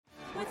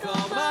With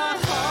all my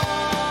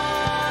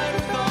heart,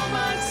 with all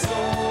my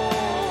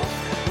soul,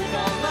 with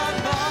all my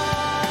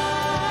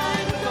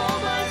mind, with all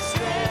my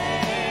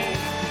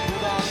strength,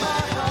 with all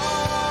my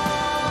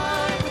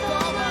heart, with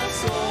all my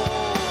soul,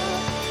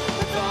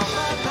 with all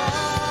my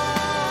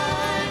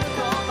mind,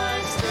 with all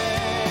my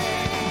strength.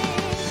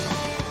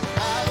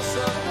 I will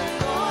serve the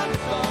Lord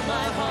with all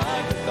my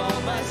heart, with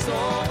all my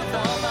soul, with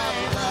all my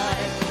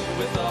mind,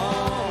 with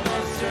all my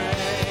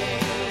strength.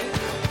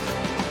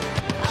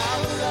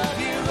 I will love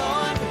you,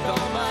 Lord, with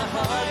all my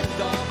heart,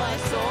 with all my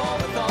soul,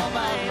 with all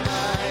my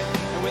mind,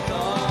 and with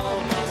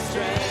all my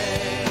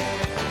strength.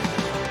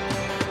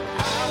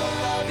 I will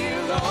love you,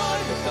 Lord,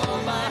 with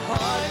all my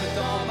heart, with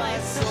all my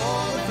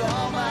soul, with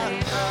all my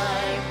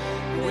mind,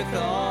 and with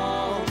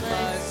all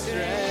my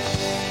strength.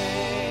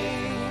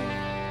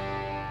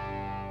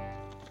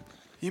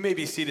 You may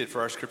be seated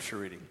for our scripture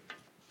reading.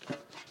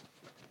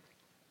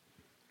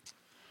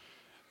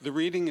 The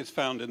reading is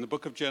found in the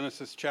book of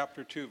Genesis,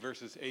 chapter 2,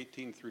 verses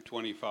 18 through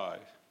 25.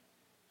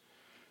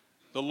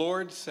 The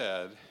Lord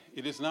said,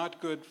 "It is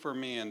not good for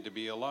man to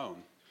be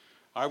alone.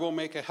 I will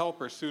make a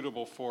helper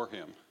suitable for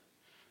him."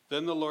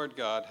 Then the Lord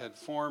God had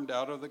formed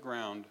out of the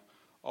ground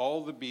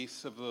all the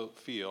beasts of the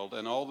field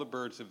and all the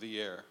birds of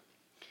the air.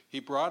 He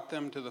brought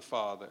them to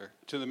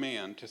the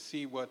man, to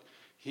see what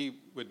he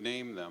would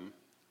name them.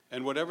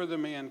 And whatever the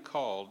man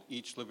called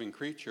each living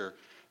creature,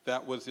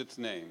 that was its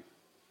name.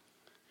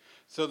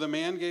 So the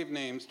man gave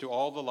names to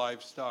all the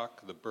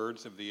livestock, the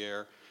birds of the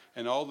air,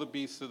 and all the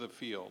beasts of the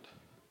field.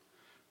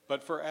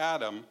 But for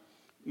Adam,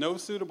 no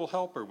suitable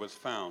helper was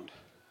found.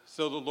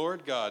 So the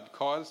Lord God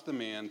caused the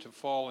man to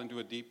fall into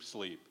a deep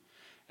sleep.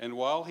 And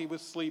while he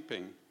was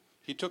sleeping,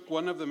 he took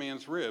one of the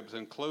man's ribs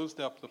and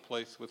closed up the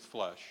place with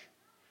flesh.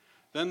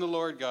 Then the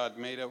Lord God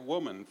made a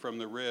woman from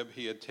the rib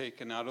he had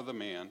taken out of the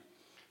man,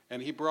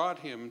 and he brought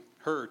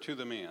her to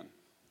the man.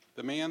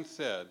 The man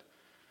said,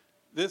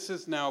 "This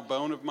is now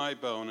bone of my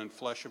bone and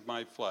flesh of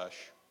my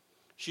flesh.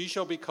 She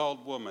shall be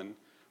called woman,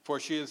 for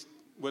she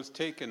was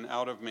taken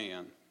out of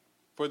man.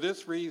 For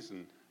this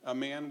reason, a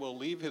man will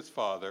leave his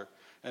father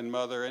and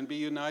mother and be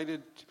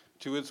united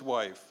to his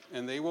wife,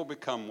 and they will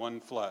become one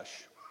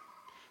flesh.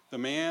 The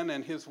man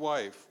and his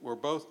wife were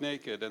both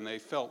naked, and they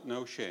felt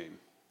no shame."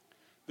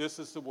 This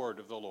is the word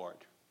of the Lord.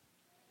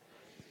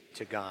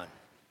 To God.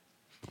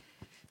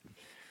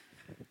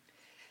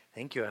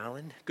 Thank you,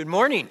 Alan. Good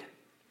morning.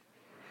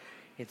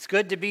 It's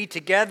good to be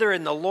together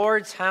in the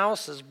Lord's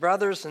house as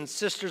brothers and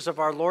sisters of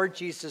our Lord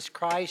Jesus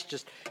Christ,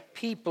 just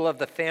people of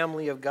the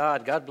family of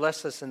God. God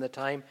bless us in the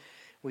time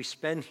we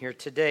spend here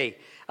today.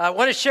 I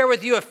want to share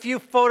with you a few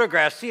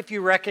photographs. See if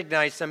you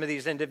recognize some of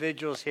these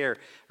individuals here.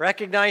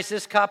 Recognize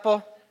this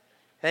couple?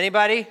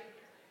 Anybody?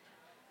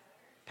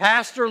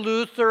 Pastor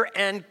Luther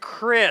and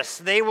Chris.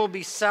 They will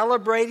be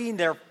celebrating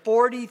their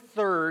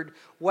 43rd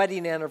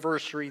wedding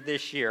anniversary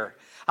this year.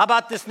 How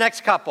about this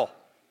next couple?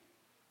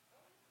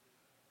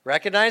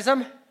 Recognize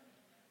them?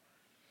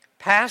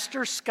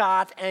 Pastor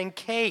Scott and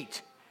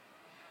Kate.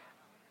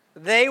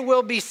 They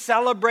will be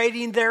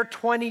celebrating their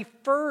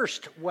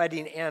 21st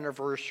wedding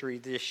anniversary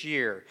this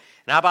year.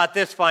 And how about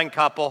this fine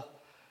couple?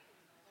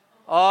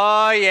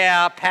 Oh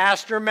yeah,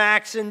 Pastor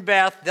Max and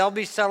Beth. They'll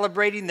be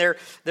celebrating their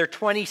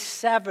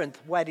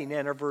 27th wedding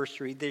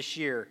anniversary this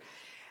year.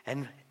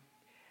 And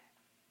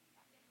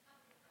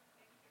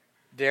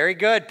very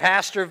good.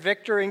 Pastor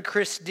Victor and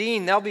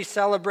Christine, they'll be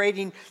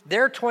celebrating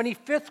their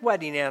 25th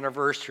wedding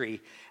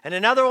anniversary. And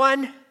another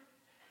one?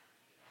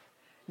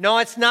 No,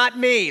 it's not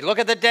me. Look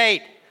at the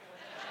date.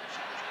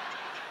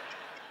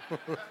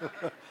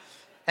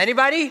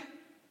 Anybody?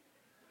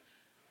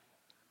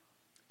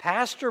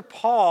 Pastor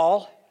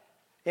Paul,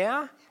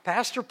 yeah?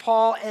 Pastor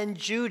Paul and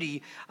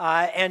Judy,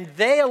 and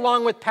they,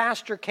 along with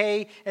Pastor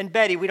Kay and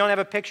Betty, we don't have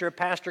a picture of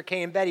Pastor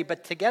Kay and Betty,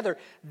 but together,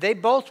 they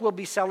both will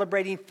be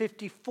celebrating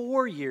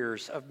 54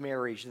 years of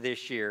marriage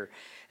this year.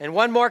 And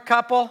one more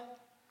couple.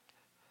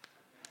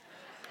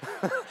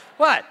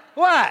 What?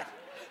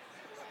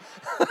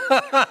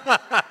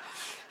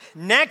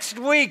 Next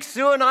week,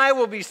 Sue and I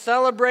will be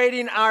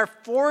celebrating our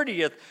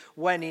 40th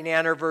wedding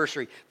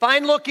anniversary.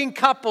 Fine-looking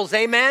couples,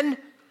 amen?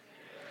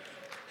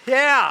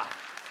 Yeah.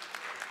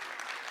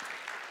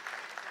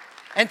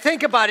 And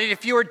think about it,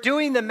 if you were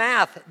doing the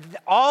math,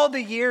 all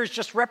the years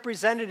just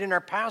represented in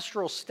our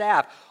pastoral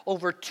staff,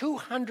 over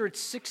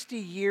 260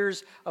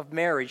 years of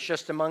marriage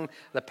just among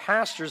the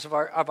pastors of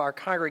our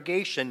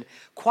congregation,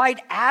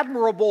 quite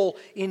admirable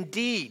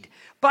indeed.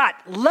 But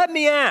let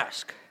me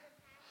ask,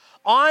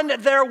 on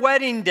their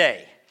wedding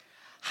day,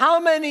 how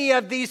many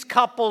of these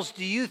couples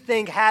do you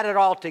think had it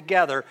all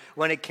together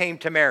when it came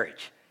to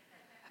marriage?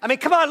 I mean,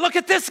 come on, look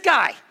at this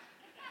guy.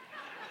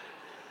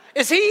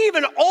 Is he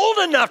even old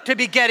enough to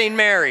be getting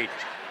married?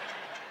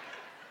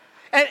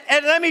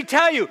 And let me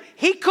tell you,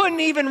 he couldn't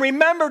even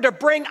remember to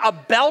bring a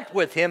belt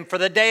with him for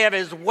the day of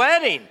his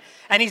wedding.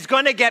 And he's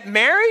going to get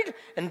married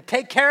and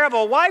take care of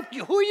a wife?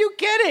 Who are you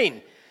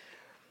kidding?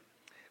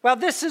 Well,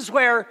 this is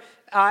where,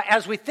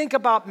 as we think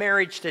about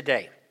marriage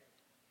today,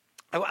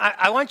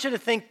 I want you to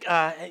think,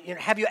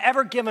 have you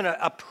ever given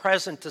a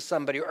present to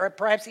somebody, or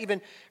perhaps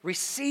even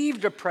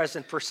received a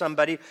present for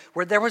somebody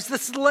where there was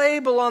this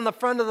label on the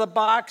front of the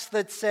box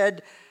that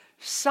said,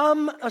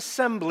 "Some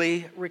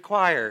assembly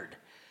required"?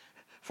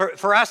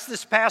 For us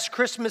this past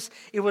Christmas,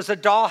 it was a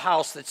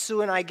dollhouse that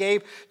Sue and I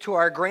gave to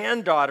our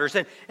granddaughters.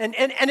 And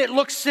it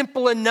looked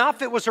simple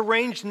enough. It was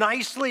arranged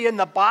nicely in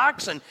the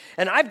box. And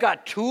I've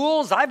got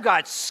tools. I've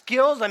got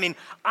skills. I mean,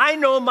 I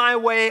know my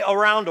way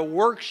around a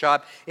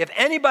workshop. If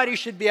anybody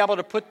should be able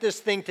to put this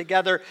thing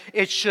together,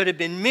 it should have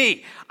been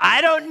me.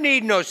 I don't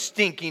need no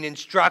stinking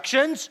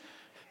instructions.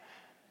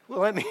 Well,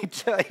 let me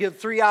tell you,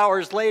 3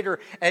 hours later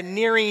and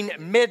nearing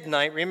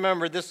midnight,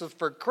 remember this is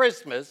for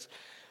Christmas,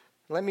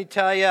 let me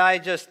tell you,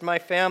 my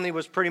family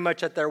was pretty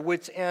much at their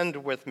wits' end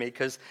with me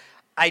because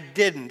I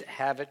didn't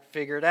have it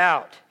figured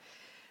out.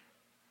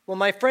 Well,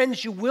 my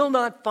friends, you will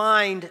not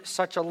find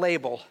such a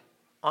label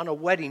on a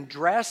wedding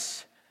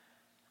dress,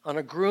 on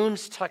a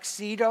groom's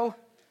tuxedo,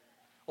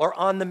 or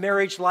on the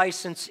marriage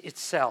license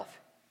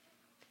itself.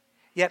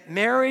 Yet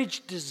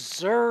marriage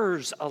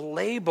deserves a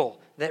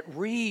label that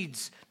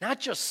reads not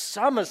just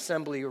some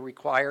assembly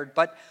required,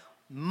 but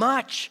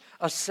much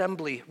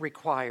assembly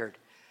required.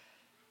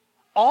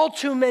 All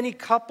too many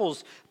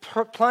couples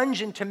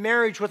plunge into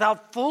marriage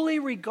without fully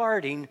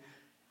regarding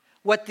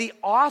what the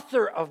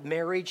author of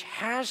marriage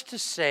has to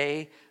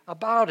say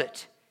about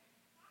it.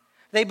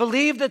 They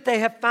believe that they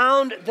have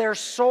found their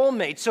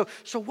soulmate.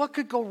 So what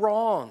could go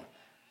wrong?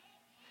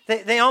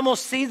 They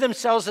almost see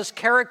themselves as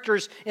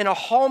characters in a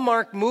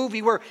Hallmark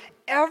movie where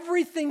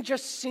everything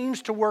just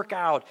seems to work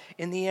out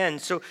in the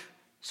end. So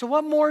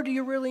what more do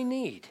you really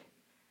need?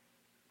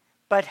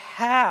 But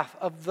half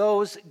of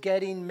those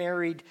getting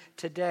married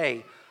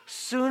today,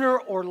 sooner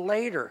or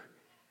later,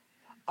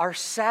 are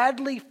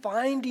sadly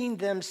finding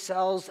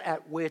themselves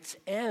at wit's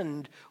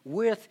end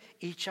with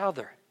each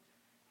other.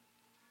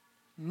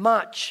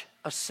 Much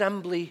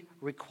assembly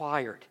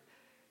required,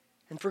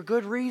 and for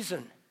good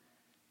reason.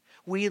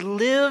 We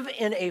live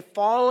in a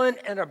fallen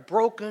and a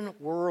broken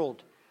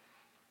world.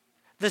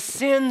 The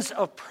sins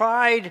of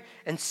pride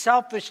and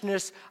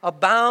selfishness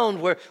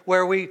abound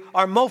where we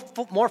are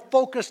more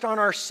focused on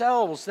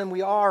ourselves than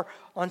we are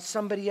on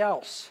somebody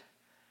else.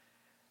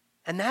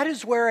 And that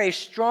is where a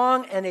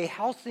strong and a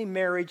healthy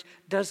marriage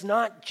does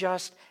not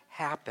just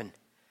happen.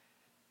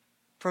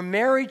 For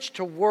marriage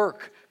to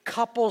work,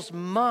 couples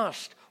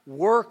must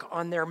work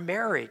on their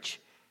marriage.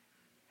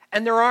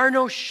 And there are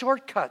no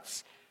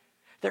shortcuts.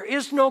 There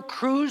is no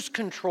cruise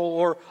control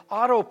or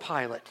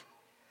autopilot.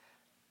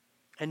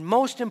 And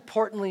most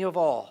importantly of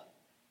all,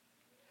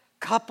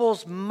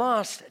 couples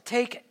must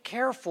take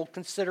careful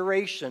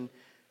consideration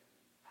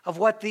of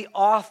what the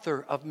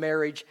author of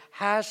marriage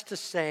has to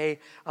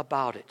say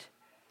about it.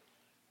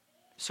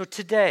 So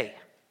today,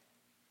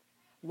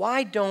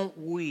 why don't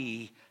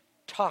we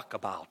talk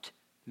about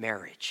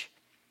marriage?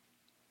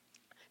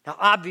 Now,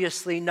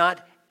 obviously,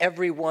 not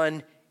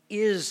everyone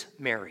is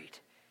married.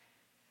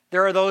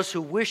 There are those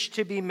who wish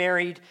to be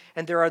married,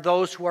 and there are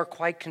those who are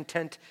quite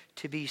content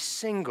to be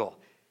single.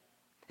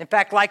 In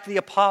fact, like the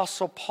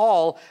Apostle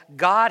Paul,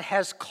 God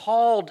has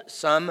called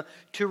some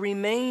to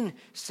remain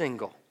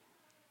single.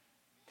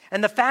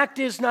 And the fact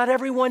is, not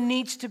everyone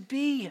needs to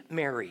be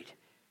married.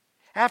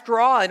 After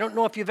all, I don't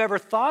know if you've ever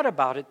thought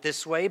about it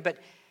this way, but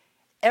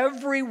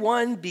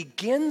everyone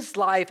begins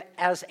life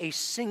as a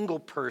single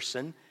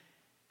person,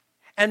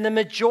 and the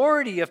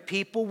majority of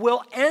people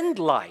will end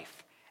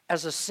life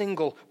as a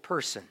single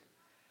person.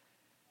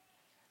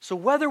 So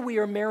whether we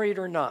are married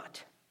or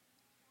not,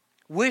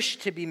 wish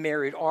to be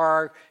married, or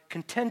are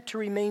content to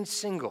remain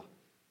single,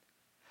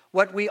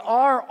 what we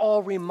are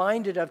all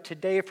reminded of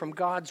today from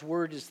God's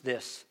word is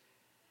this: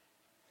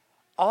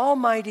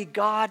 Almighty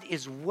God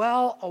is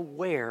well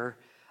aware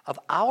of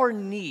our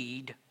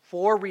need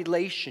for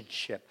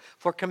relationship,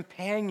 for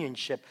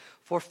companionship,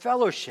 for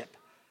fellowship,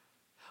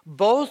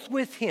 both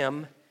with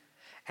Him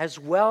as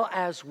well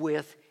as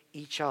with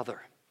each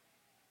other.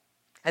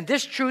 And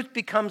this truth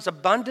becomes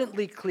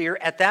abundantly clear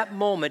at that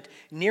moment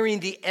nearing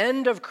the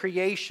end of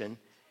creation,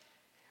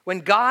 when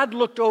God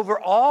looked over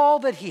all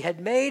that He had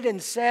made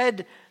and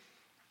said,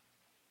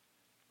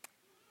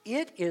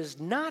 "It is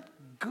not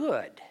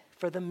good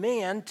for the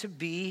man to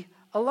be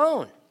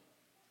alone."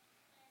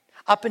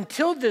 Up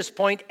until this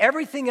point,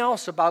 everything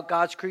else about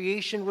God's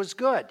creation was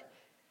good,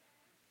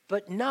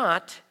 but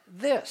not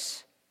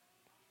this.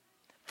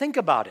 Think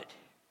about it.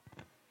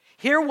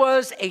 Here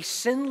was a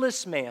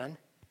sinless man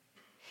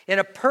in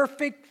a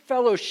perfect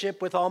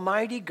fellowship with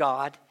Almighty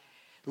God,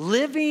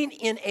 living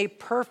in a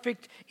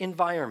perfect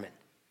environment.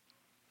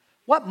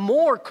 What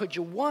more could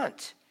you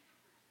want?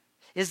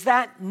 Is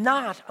that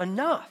not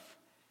enough?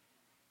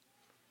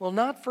 Well,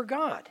 not for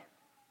God.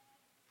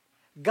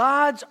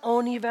 God's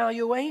own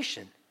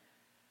evaluation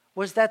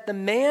was that the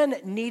man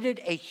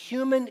needed a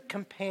human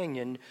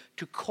companion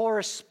to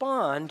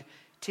correspond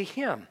to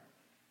him.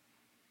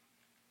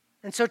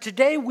 And so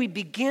today we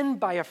begin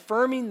by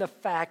affirming the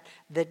fact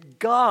that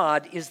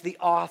God is the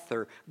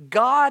author.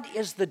 God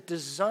is the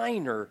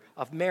designer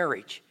of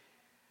marriage.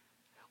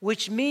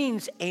 which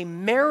means a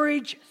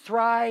marriage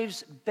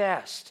thrives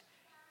best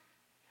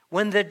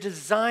when the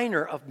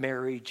designer of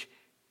marriage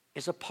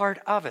is a part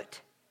of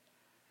it.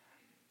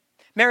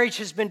 Marriage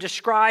has been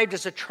described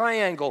as a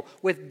triangle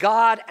with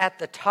God at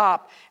the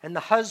top and the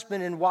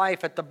husband and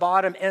wife at the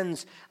bottom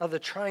ends of the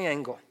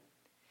triangle.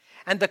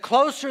 And the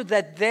closer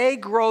that they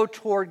grow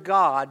toward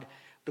God,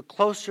 the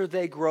closer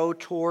they grow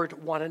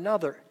toward one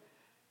another.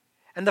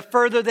 And the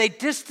further they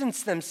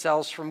distance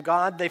themselves from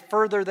God, the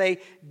further they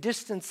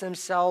distance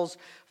themselves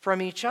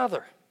from each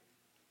other.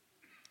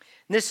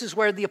 And this is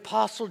where the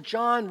Apostle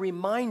John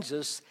reminds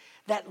us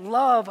that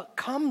love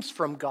comes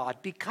from God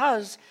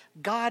because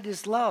God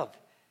is love.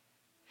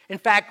 In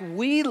fact,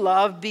 we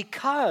love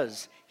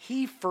because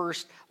He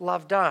first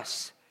loved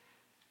us.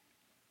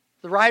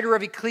 The writer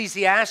of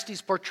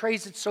Ecclesiastes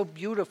portrays it so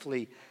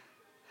beautifully.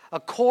 A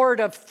cord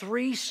of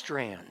 3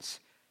 strands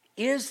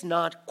is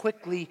not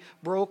quickly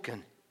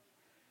broken.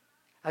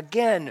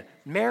 Again,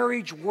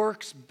 marriage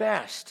works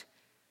best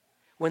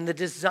when the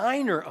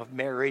designer of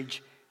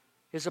marriage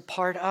is a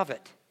part of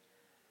it.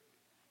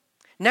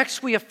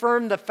 Next, we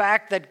affirm the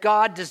fact that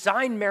God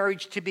designed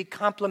marriage to be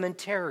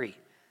complementary.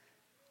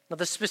 Now,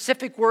 the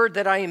specific word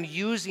that I am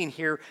using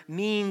here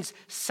means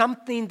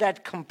something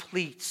that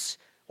completes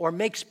or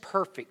makes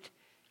perfect.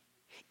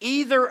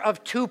 Either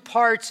of 2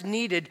 parts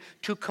needed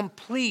to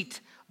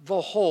complete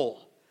the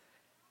whole.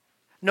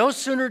 No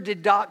sooner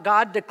did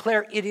God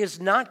declare it is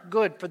not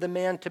good for the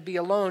man to be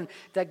alone,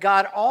 that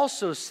God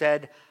also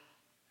said,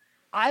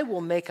 I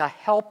will make a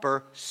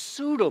helper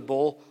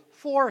suitable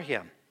for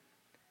him.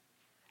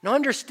 Now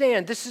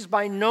understand, this is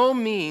by no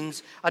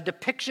means a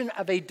depiction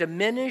of a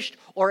diminished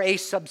or a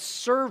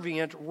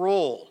subservient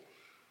role.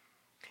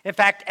 In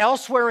fact,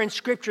 elsewhere in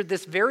Scripture,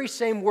 this very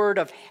same word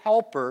of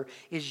helper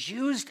is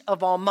used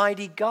of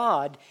Almighty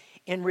God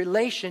in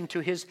relation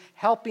to His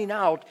helping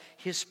out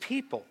His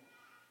people.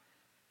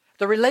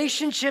 The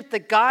relationship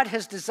that God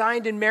has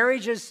designed in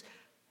marriage is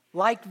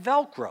like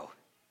Velcro.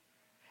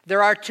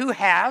 There are 2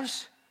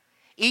 halves.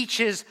 Each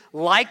is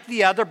like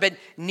the other, but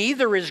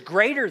neither is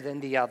greater than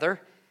the other.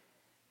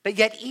 But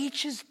yet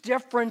each is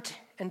different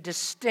and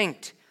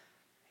distinct,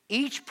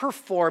 each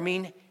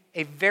performing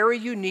a very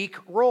unique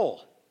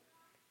role.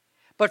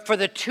 But for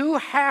the 2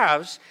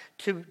 halves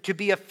to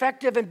be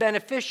effective and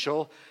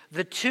beneficial,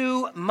 the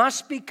 2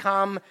 must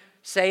become,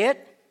 say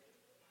it,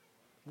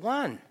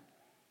 one,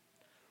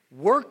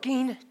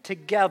 working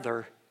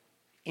together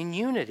in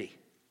unity.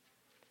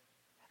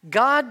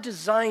 God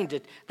designed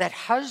it that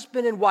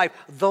husband and wife,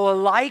 though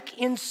alike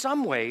in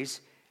some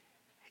ways,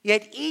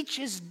 yet each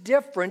is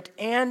different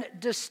and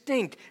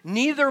distinct,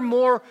 neither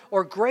more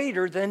or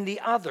greater than the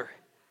other,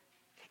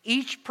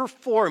 each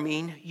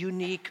performing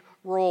unique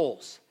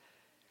roles.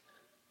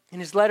 In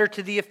his letter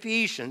to the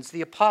Ephesians,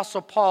 the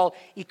Apostle Paul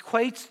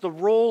equates the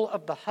role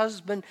of the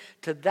husband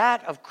to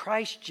that of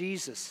Christ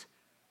Jesus,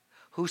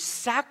 who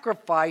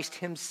sacrificed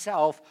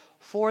himself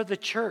for the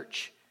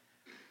church.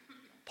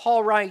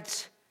 Paul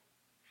writes,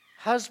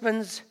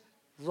 husbands,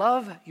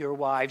 love your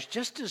wives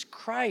just as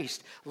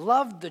Christ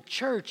loved the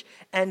church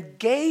and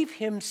gave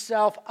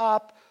himself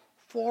up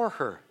for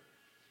her.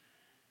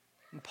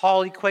 And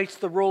Paul equates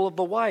the role of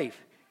the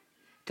wife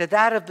to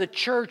that of the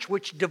church,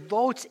 which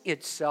devotes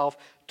itself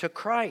to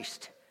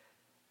Christ.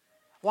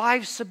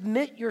 Wives,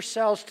 submit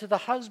yourselves to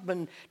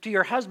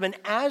your husband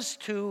as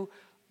to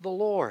the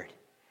Lord.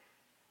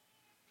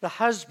 The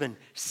husband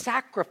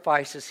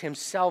sacrifices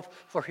himself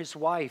for his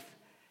wife,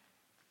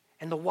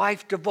 and the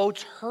wife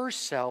devotes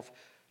herself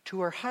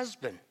to her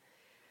husband.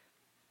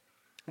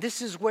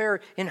 This is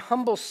where, in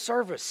humble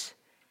service,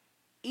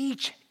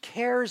 each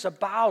cares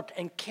about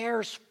and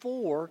cares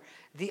for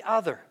the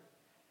other.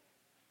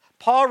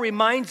 Paul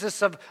reminds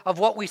us of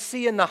what we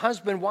see in the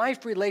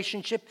husband-wife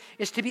relationship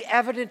is to be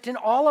evident in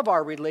all of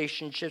our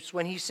relationships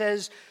when he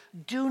says,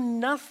 do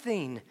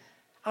nothing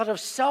out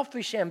of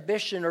selfish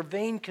ambition or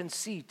vain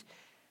conceit,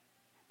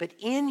 but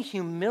in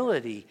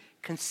humility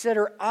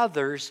consider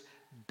others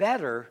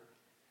better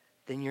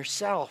than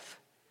yourself.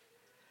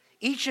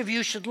 Each of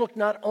you should look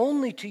not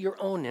only to your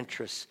own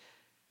interests,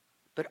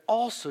 but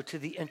also to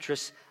the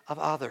interests of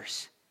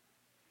others.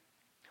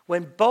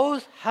 When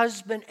both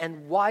husband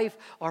and wife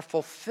are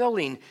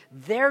fulfilling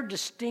their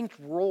distinct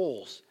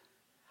roles,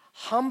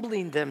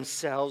 humbling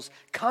themselves,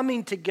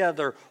 coming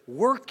together,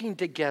 working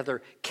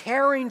together,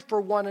 caring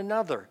for one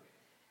another,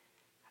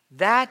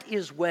 that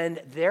is when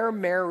their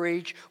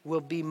marriage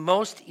will be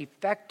most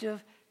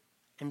effective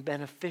and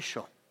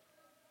beneficial.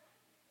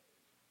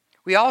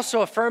 We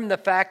also affirm the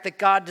fact that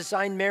God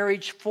designed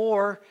marriage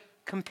for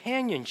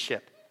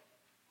companionship.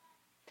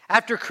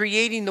 After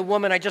creating the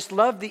woman, I just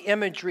love the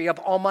imagery of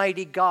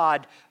Almighty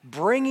God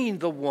bringing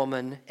the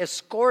woman,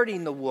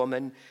 escorting the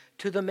woman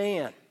to the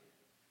man.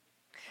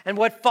 And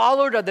what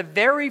followed are the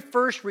very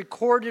first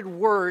recorded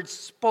words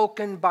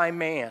spoken by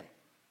man.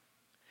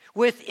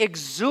 With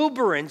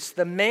exuberance,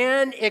 the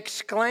man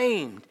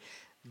exclaimed,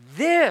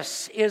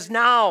 "This is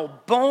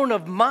now bone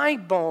of my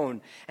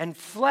bone and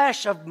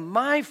flesh of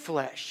my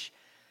flesh.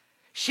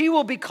 She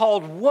will be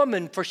called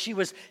woman, for she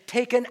was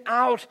taken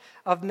out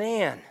of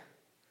man."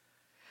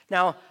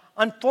 Now,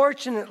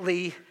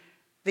 unfortunately,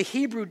 the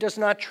Hebrew does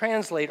not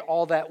translate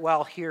all that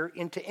well here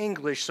into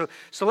English. So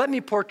let me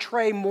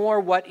portray more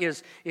what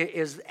is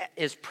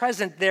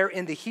present there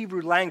in the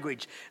Hebrew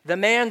language. The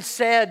man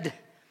said,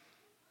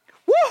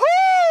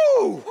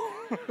 "Woohoo!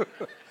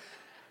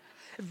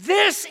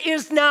 This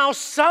is now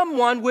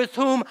someone with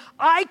whom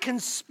I can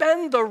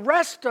spend the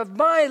rest of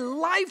my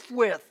life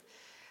with."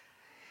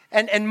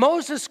 And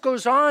Moses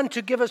goes on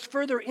to give us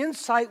further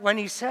insight when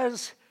he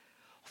says,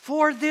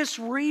 "For this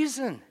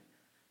reason,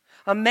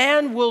 a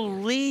man will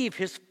leave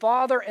his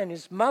father and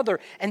his mother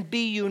and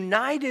be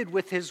united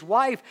with his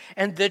wife,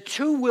 and the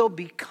two will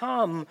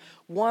become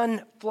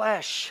one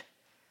flesh."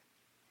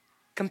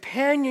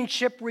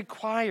 Companionship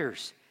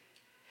requires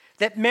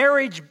that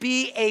marriage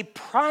be a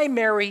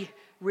primary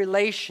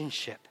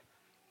relationship,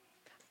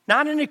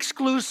 not an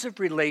exclusive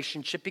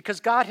relationship,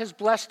 because God has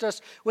blessed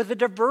us with a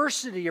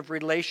diversity of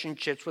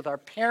relationships with our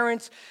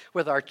parents,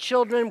 with our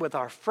children, with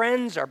our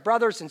friends, our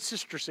brothers and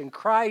sisters in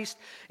Christ,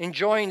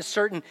 enjoying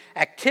certain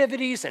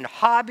activities and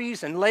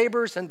hobbies and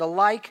labors and the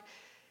like.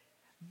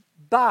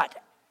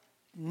 But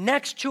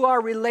next to our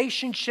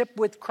relationship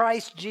with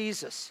Christ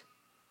Jesus,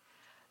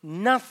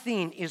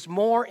 nothing is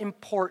more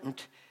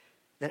important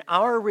than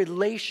our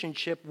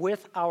relationship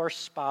with our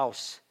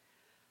spouse.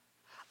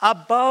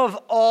 Above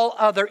all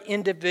other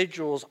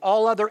individuals,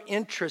 all other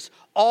interests,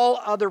 all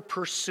other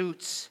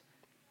pursuits,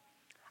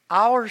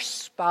 our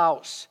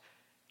spouse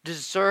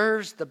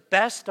deserves the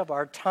best of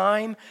our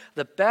time,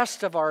 the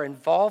best of our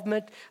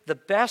involvement, the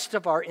best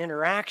of our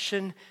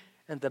interaction,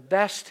 and the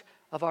best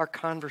of our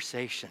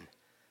conversation.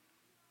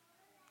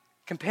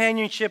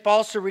 Companionship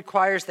also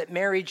requires that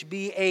marriage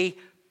be a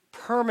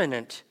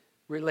permanent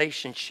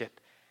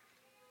relationship.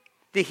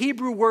 The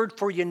Hebrew word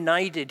for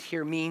united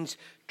here means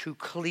to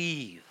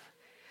cleave,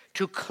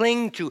 to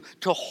cling to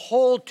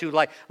hold to,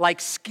 like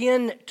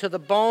skin to the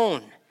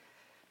bone.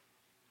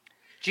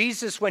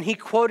 Jesus, when he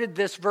quoted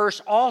this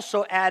verse,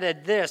 also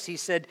added this. He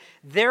said,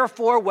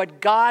 "Therefore, what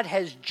God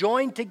has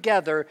joined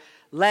together,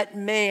 let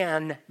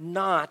man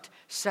not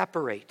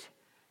separate."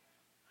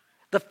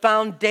 The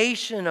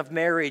foundation of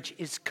marriage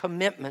is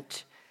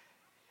commitment,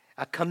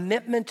 a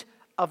commitment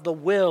of the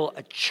will,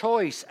 a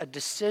choice, a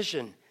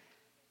decision.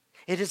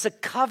 It is a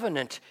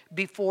covenant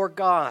before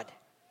God.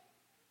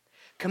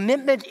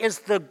 Commitment is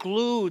the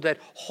glue that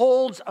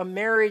holds a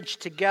marriage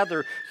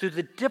together through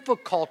the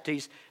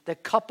difficulties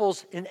that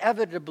couples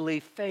inevitably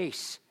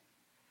face.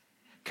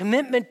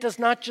 Commitment does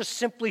not just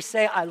simply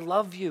say, "I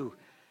love you,"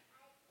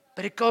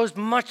 but it goes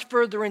much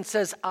further and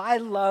says, "I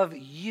love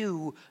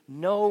you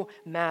no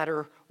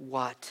matter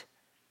what."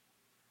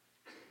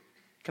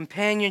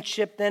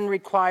 Companionship then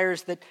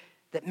requires that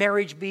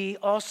marriage be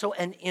also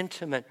an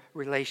intimate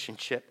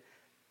relationship.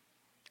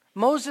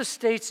 Moses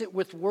states it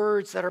with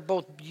words that are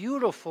both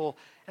beautiful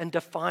and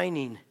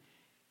defining.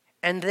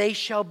 "And they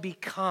shall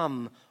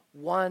become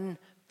one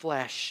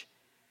flesh."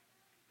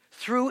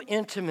 Through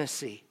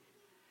intimacy,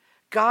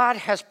 God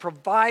has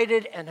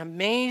provided an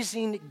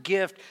amazing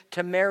gift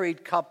to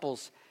married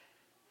couples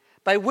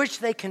by which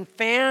they can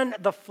fan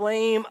the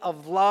flame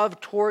of love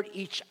toward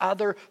each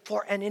other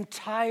for an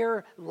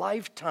entire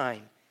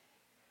lifetime.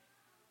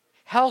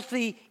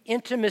 Healthy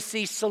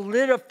intimacy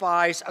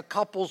solidifies a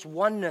couple's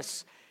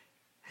oneness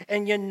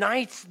and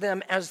unites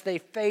them as they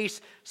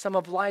face some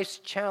of life's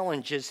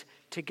challenges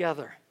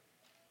together.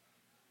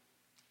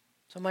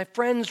 So, my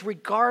friends,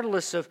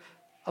 regardless of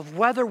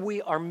whether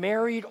we are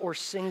married or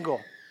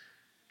single,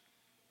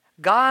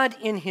 God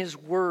in His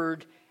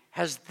Word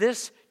has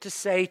this to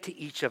say to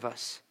each of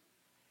us: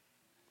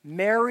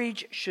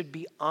 marriage should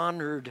be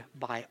honored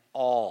by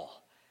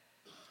all.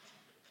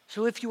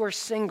 So if you are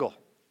single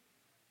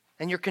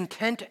and you're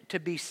content to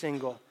be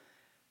single,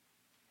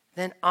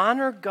 then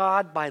honor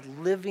God by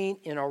living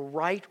in a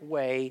right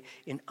way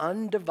in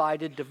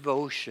undivided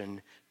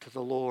devotion to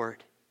the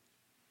Lord.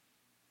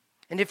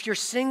 And if you're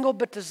single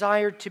but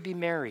desire to be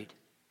married,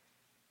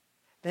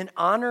 then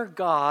honor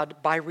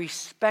God by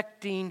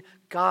respecting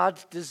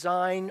God's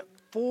design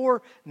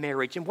for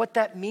marriage and what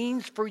that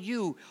means for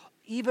you,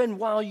 even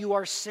while you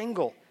are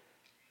single,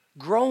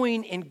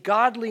 growing in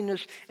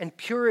godliness and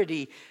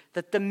purity,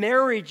 that the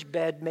marriage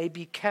bed may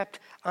be kept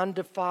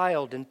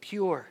undefiled and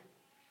pure.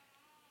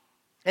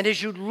 And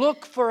as you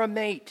look for a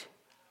mate,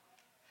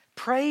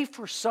 pray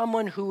for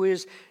someone who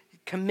is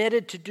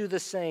committed to do the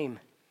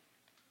same,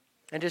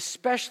 and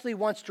especially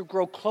wants to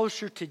grow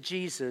closer to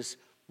Jesus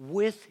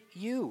with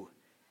you.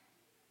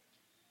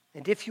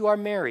 And if you are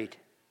married,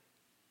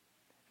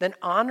 then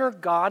honor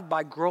God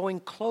by growing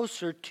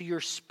closer to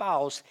your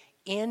spouse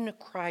in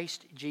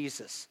Christ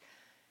Jesus.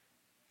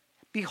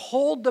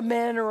 Behold the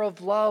manner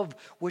of love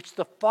which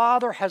the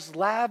Father has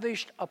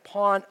lavished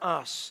upon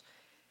us,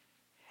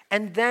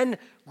 and then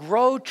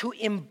grow to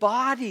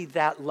embody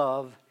that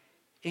love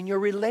in your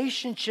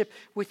relationship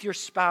with your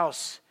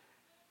spouse.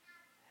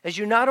 As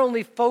you not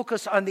only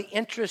focus on the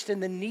interest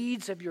and the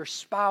needs of your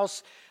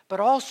spouse, but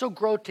also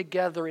grow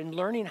together in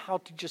learning how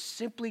to just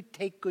simply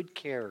take good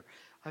care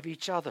of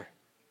each other.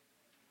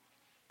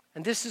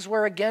 And this is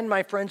where, again,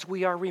 my friends,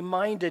 we are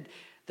reminded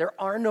There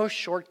are no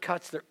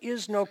shortcuts. There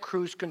is no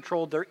cruise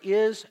control. There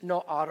is no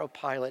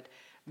autopilot.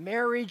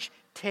 Marriage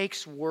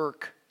takes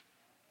work.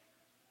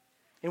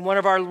 In one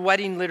of our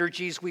wedding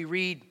liturgies, we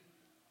read,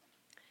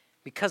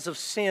 because of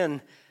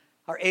sin,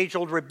 our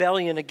age-old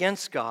rebellion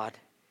against God,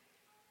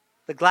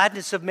 the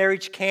gladness of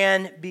marriage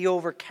can be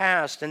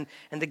overcast, and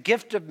the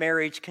gift of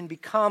marriage can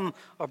become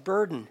a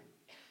burden.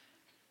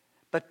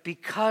 But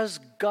because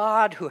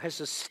God, who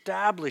has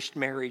established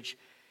marriage,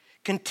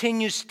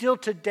 continues still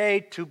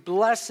today to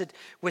bless it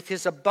with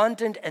his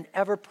abundant and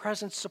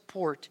ever-present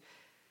support,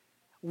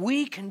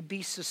 we can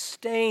be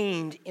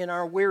sustained in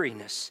our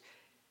weariness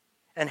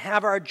and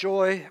have our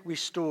joy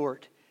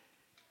restored,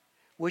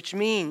 which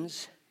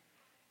means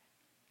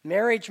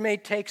marriage may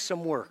take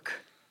some work,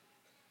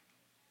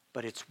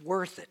 but it's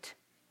worth it.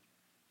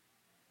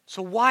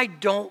 So why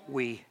don't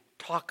we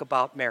talk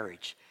about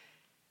marriage?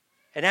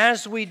 And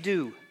as we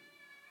do,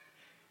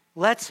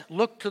 let's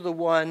look to the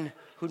one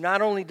who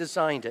not only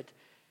designed it,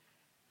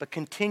 but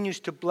continues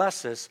to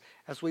bless us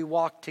as we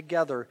walk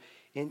together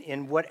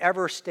in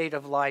whatever state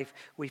of life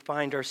we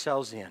find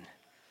ourselves in.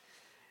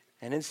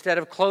 And instead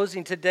of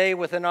closing today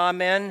with an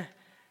amen,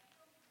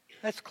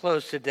 let's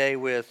close today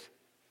with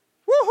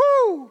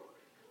woohoo!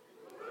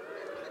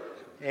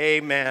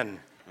 Amen.